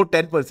can grow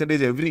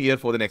 10% every year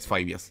for the next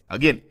 5 years.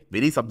 Again,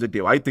 very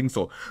subjective. I think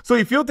so. So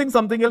if you think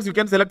something else, you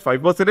can select 5%,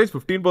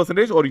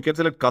 15%, or you can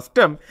select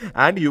custom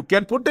and you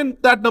can put in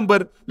that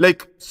number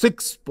like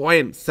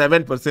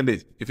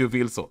 6.7% if you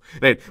feel so,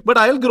 right? But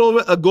I'll go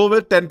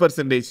with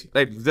 10%,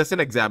 right? Just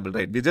an example,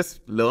 right? We're just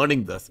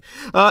learning this.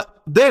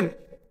 Then,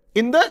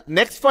 in the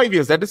next 5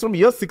 years, that is from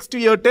year 6 to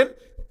year 10,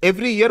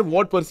 every year,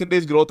 what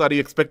percentage growth are you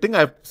expecting?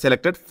 I've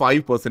selected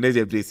 5%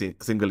 every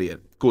single year.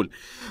 Cool.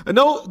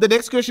 Now, the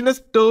next question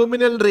is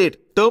terminal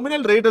rate.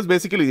 Terminal rate is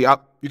basically,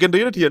 you can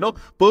read it here, no?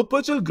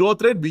 Perpetual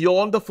growth rate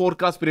beyond the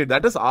forecast period.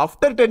 That is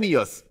after 10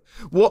 years.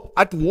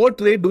 At what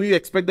rate do you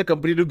expect the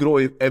company to grow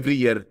every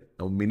year?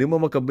 Now,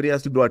 minimum a company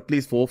has to do at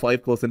least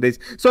 4-5%.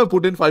 So I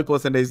put in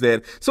 5%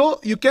 there. So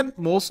you can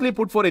mostly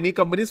put for any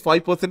companies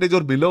 5%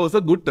 or below is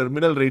a good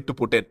terminal rate to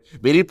put in.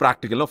 Very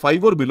practical. Now,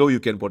 5 or below you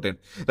can put in.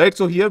 Right.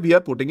 So here we are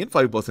putting in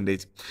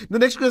 5%. The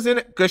next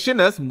question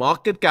is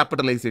market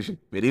capitalization.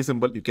 Very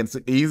simple. You can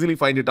easily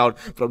find it out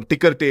from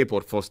ticker tape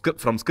or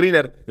from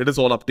screener. It is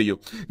all up to you.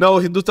 Now,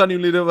 Hindustan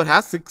Unilever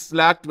has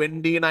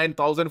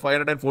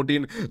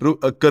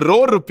 6,29,514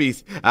 crore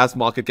rupees as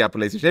market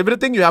capitalization.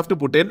 Everything you have to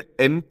put in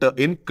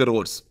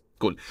crores.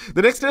 Cool.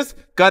 The next is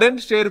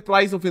current share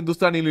price of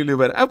Hindustan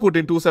Unilever. I put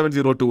in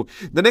 2702.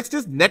 The next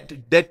is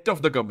net debt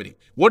of the company.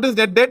 What is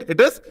net debt?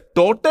 It is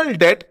total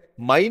debt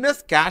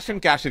minus cash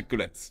and cash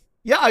equivalents.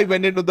 Yeah, I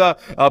went into the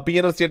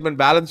P&L statement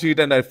balance sheet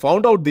and I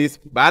found out this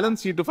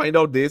balance sheet to find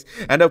out this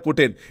and I put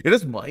in it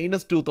is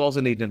minus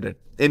 2,800.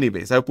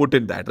 Anyways, I put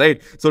in that, right?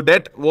 So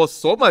debt was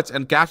so much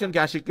and cash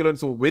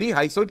equivalents were very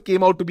high. So it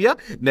came out to be a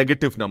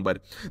negative number.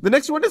 The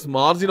next one is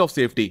margin of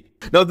safety.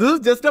 Now, this is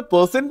just a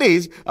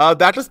percentage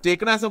that is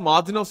taken as a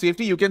margin of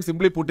safety. You can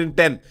simply put in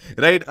 10,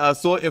 right?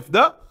 So if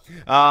the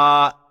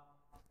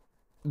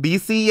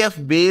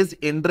DCF based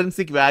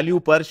intrinsic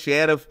value per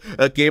share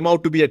came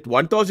out to be at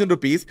 1,000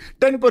 rupees,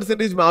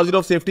 10% margin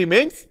of safety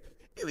means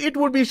it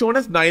would be shown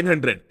as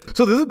 900.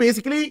 So this is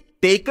basically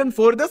taken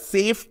for the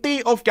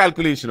safety of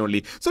calculation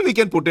only. So we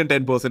can put in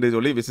 10%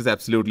 only, which is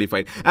absolutely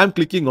fine. I'm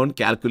clicking on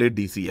calculate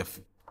DCF.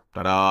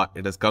 Ta-da,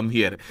 it has come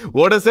here.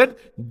 What is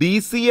it?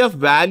 DCF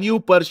value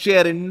per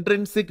share,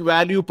 intrinsic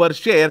value per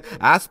share,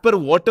 as per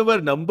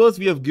whatever numbers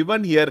we have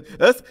given here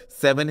is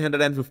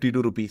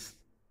 752 rupees.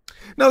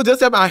 Now,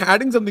 just I'm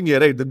adding something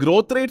here, right? The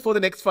growth rate for the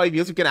next 5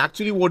 years, you can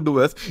actually what do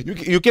is,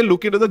 you can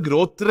look into the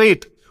growth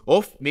rate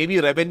of maybe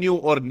revenue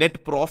or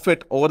net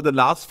profit over the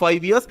last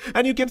 5 years.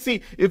 And you can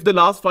see if the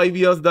last 5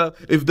 years,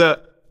 if the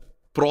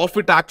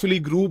profit actually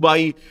grew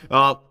by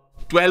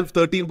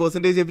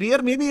 12-13% every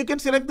year, maybe you can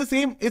select the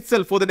same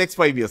itself for the next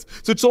 5 years.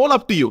 So it's all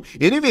up to you.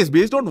 Anyways,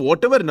 based on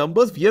whatever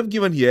numbers we have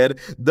given here,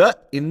 the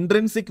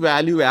intrinsic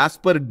value as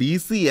per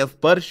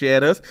DCF per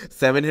share is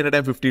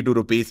 752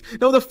 rupees.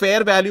 Now the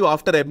fair value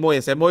after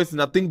MOS is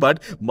nothing but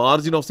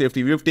margin of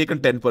safety. We have taken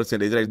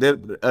 10%, right? They're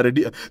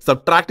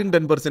subtracting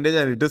 10%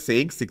 and it is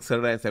saying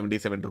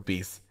 677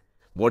 rupees.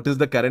 What is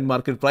the current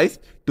market price?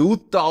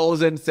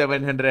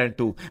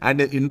 2,702 and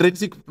the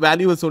intrinsic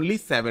value is only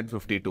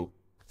 752.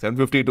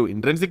 752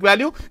 intrinsic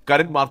value,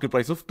 current market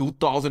price of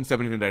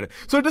 2,700.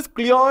 So it is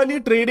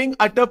clearly trading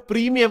at a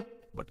premium.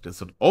 But it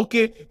is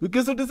okay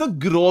because it is a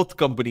growth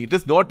company. It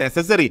is not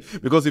necessary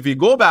because if you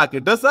go back,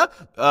 it is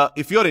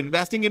if you're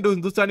investing into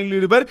Hindustan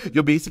Unilever,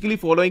 you're basically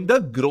following the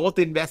growth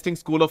investing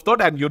school of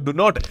thought and you do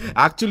not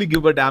actually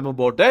give a damn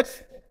about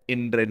its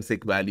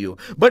intrinsic value.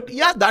 But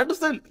yeah, that is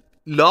the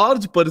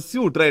large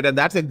pursuit, right? And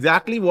that's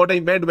exactly what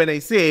I meant when I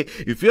say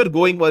if you're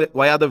going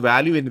via the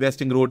value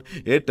investing route,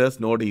 it is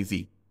not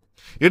easy.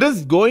 It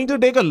is going to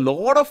take a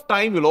lot of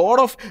time, a lot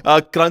of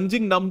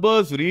crunching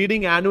numbers,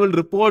 reading annual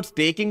reports,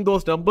 taking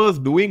those numbers,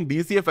 doing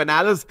DCF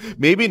analysis,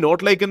 maybe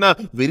not like in a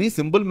very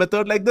simple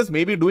method like this,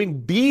 maybe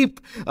doing deep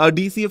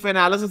DCF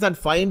analysis and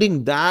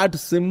finding that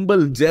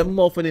simple gem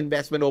of an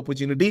investment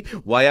opportunity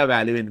via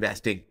value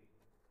investing.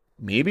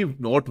 Maybe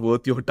not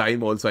worth your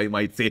time also, I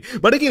might say.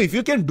 But again, if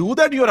you can do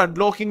that, you're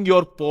unlocking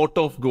your pot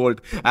of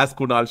gold, as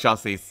Kunal Shah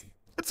says.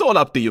 It's all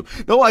up to you.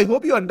 Now, I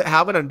hope you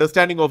have an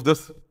understanding of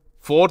this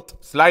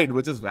fourth slide,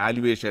 which is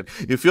valuation.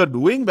 If you're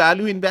doing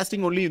value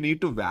investing only, you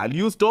need to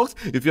value stocks.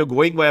 If you're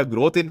going via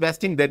growth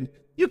investing, then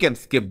you can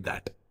skip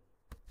that.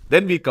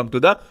 Then we come to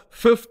the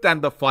fifth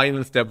and the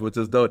final step, which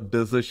is the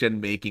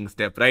decision-making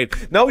step, right?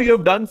 Now you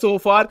have done so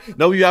far.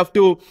 Now you have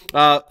to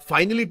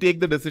finally take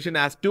the decision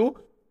as to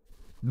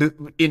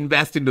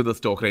invest into the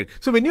stock, right?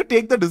 So when you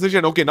take the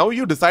decision, okay, now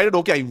you decided,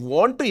 okay, I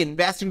want to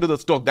invest into the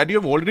stock that you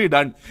have already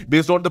done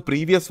based on the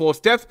previous 4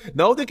 steps.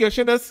 Now the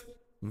question is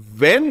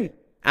when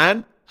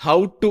and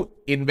how to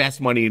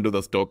invest money into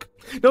the stock.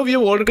 Now, we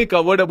have already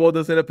covered about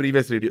this in a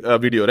previous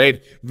video,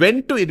 right?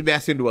 When to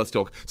invest into a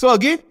stock. So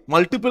again,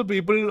 multiple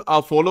people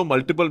follow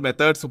multiple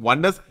methods.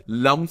 One is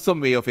lump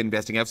sum way of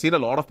investing. I've seen a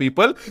lot of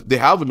people, they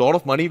have a lot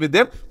of money with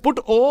them, put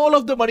all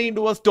of the money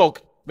into a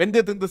stock when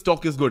they think the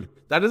stock is good.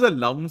 That is a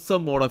lump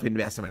sum mode of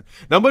investment.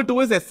 Number 2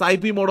 is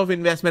SIP mode of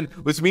investment,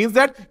 which means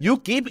that you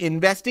keep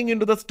investing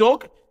into the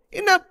stock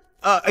in a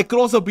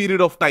across a period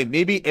of time.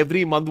 Maybe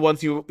every month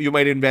once you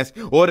might invest,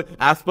 or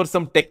as per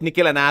some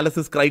technical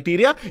analysis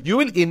criteria, you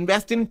will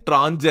invest in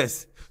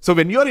tranches. So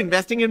when you are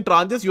investing in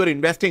tranches, you are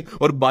investing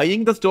or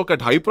buying the stock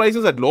at high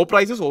prices, at low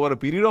prices over a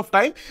period of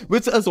time,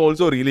 which is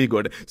also really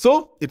good.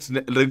 So it's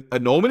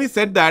normally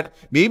said that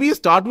maybe you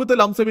start with a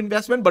lump sum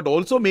investment, but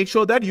also make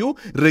sure that you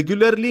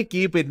regularly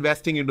keep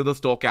investing into the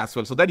stock as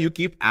well, so that you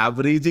keep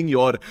averaging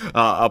your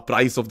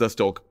price of the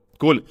stock.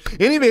 Cool.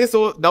 Anyway,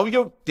 so now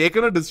you've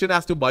taken a decision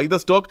as to buy the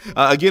stock.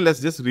 Again, let's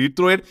just read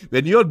through it.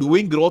 When you're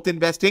doing growth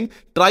investing,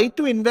 try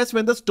to invest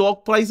when the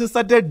stock price is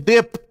at a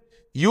dip.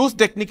 Use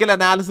technical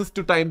analysis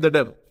to time the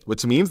dip.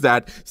 Which means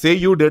that, say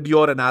you did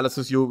your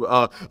analysis, you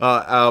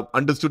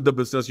understood the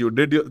business, you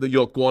did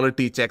your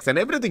quality checks and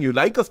everything, you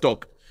like a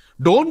stock.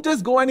 Don't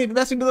just go and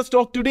invest into the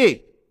stock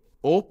today.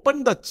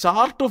 Open the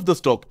chart of the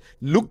stock,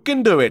 look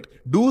into it,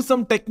 do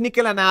some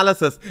technical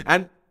analysis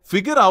and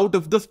figure out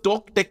if the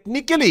stock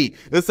technically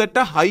is at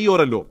a high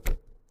or a low.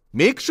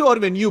 Make sure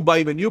when you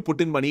buy, when you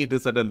put in money, it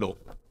is at a low.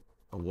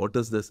 What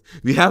is this?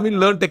 We haven't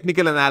learned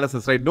technical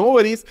analysis, right? No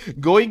worries.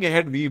 Going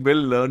ahead, we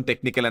will learn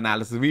technical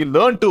analysis. We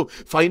learn to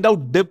find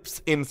out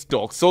dips in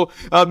stocks. So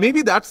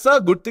maybe that's a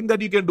good thing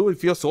that you can do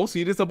if you're so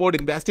serious about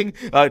investing.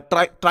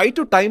 Try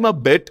to time a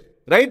bit,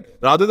 right?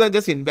 Rather than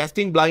just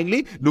investing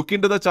blindly, look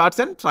into the charts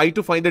and try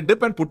to find a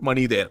dip and put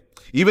money there.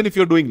 Even if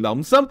you're doing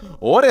lump sum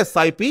or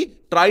SIP,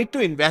 try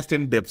to invest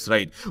in dips,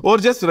 right? Or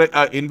just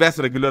invest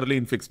regularly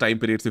in fixed time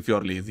periods if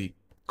you're lazy.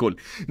 Cool.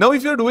 Now,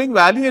 if you're doing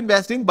value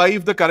investing, buy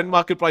if the current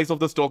market price of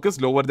the stock is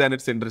lower than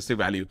its intrinsic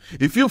value.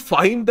 If you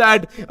find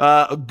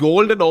that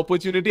golden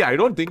opportunity, I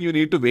don't think you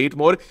need to wait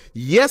more.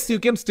 Yes, you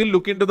can still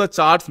look into the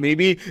charts.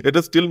 Maybe it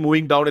is still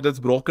moving down. It has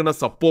broken a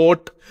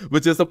support,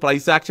 which is a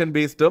price action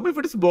based term. If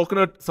it is broken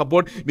a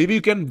support, maybe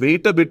you can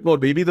wait a bit more.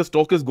 Maybe the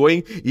stock is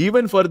going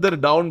even further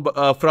down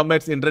from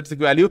its intrinsic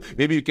value.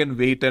 Maybe you can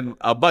wait and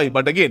buy.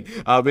 But again,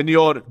 when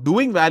you're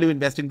doing value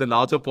investing, the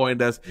larger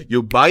point is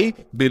you buy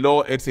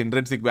below its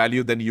intrinsic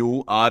value, then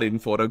you are in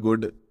for a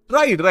good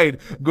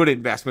good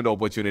investment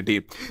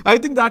opportunity. I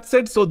think that's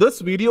it. So this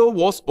video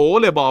was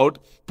all about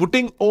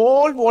putting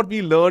all what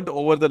we learned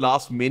over the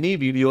last many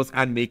videos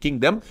and making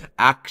them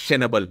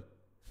actionable.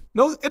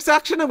 No, it's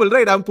actionable,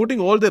 right? I'm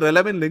putting all the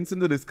relevant links in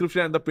the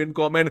description and the pinned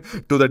comment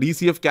to the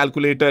DCF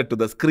calculator, to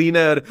the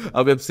screener,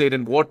 a website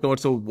and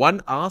whatnot. So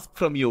one ask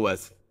from you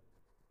is,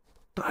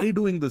 try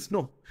doing this.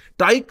 No,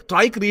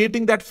 try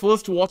creating that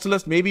first watch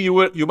list. Maybe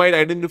you might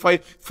identify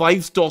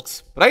 5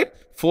 stocks, right?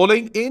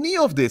 Following any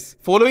of these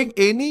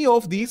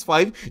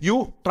 5,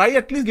 you try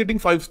at least getting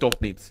 5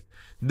 stock names.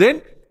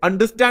 Then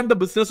understand the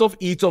business of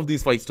each of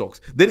these 5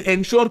 stocks. Then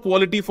ensure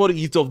quality for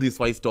each of these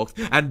 5 stocks,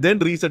 and then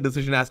reach a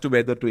decision as to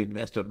whether to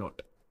invest or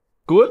not.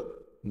 Cool?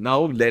 Now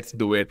let's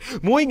do it.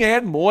 Moving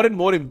ahead, more and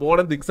more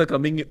important things are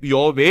coming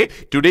your way.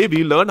 Today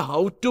we learn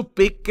how to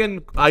pick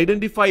and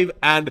identify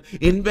and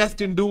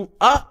invest into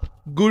a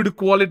good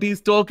quality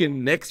stock.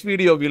 In next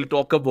video, we'll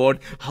talk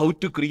about how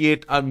to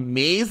create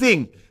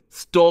amazing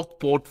stock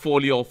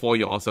portfolio for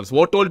yourselves.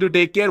 What all to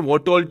take care,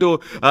 what all to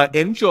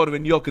ensure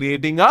when you're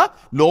creating a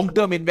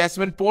long-term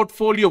investment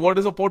portfolio. What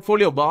is a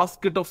portfolio?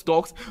 Basket of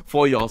stocks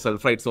for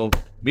yourself, right? So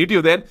meet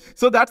you then.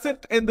 So that's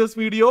it in this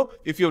video.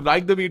 If you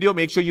like the video,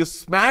 make sure you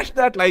smash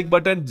that like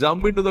button,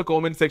 jump into the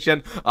comment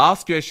section,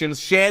 ask questions,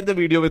 share the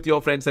video with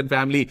your friends and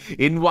family,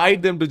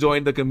 invite them to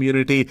join the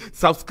community,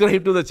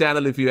 subscribe to the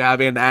channel if you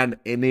haven't, and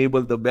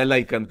enable the bell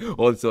icon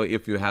also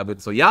if you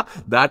haven't. So yeah,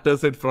 that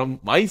is it from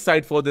my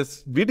side for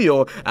this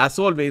video. As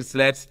always,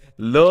 let's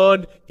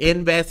learn,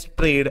 invest,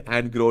 trade,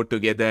 and grow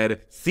together.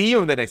 See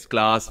you in the next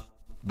class.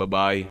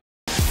 Bye-bye.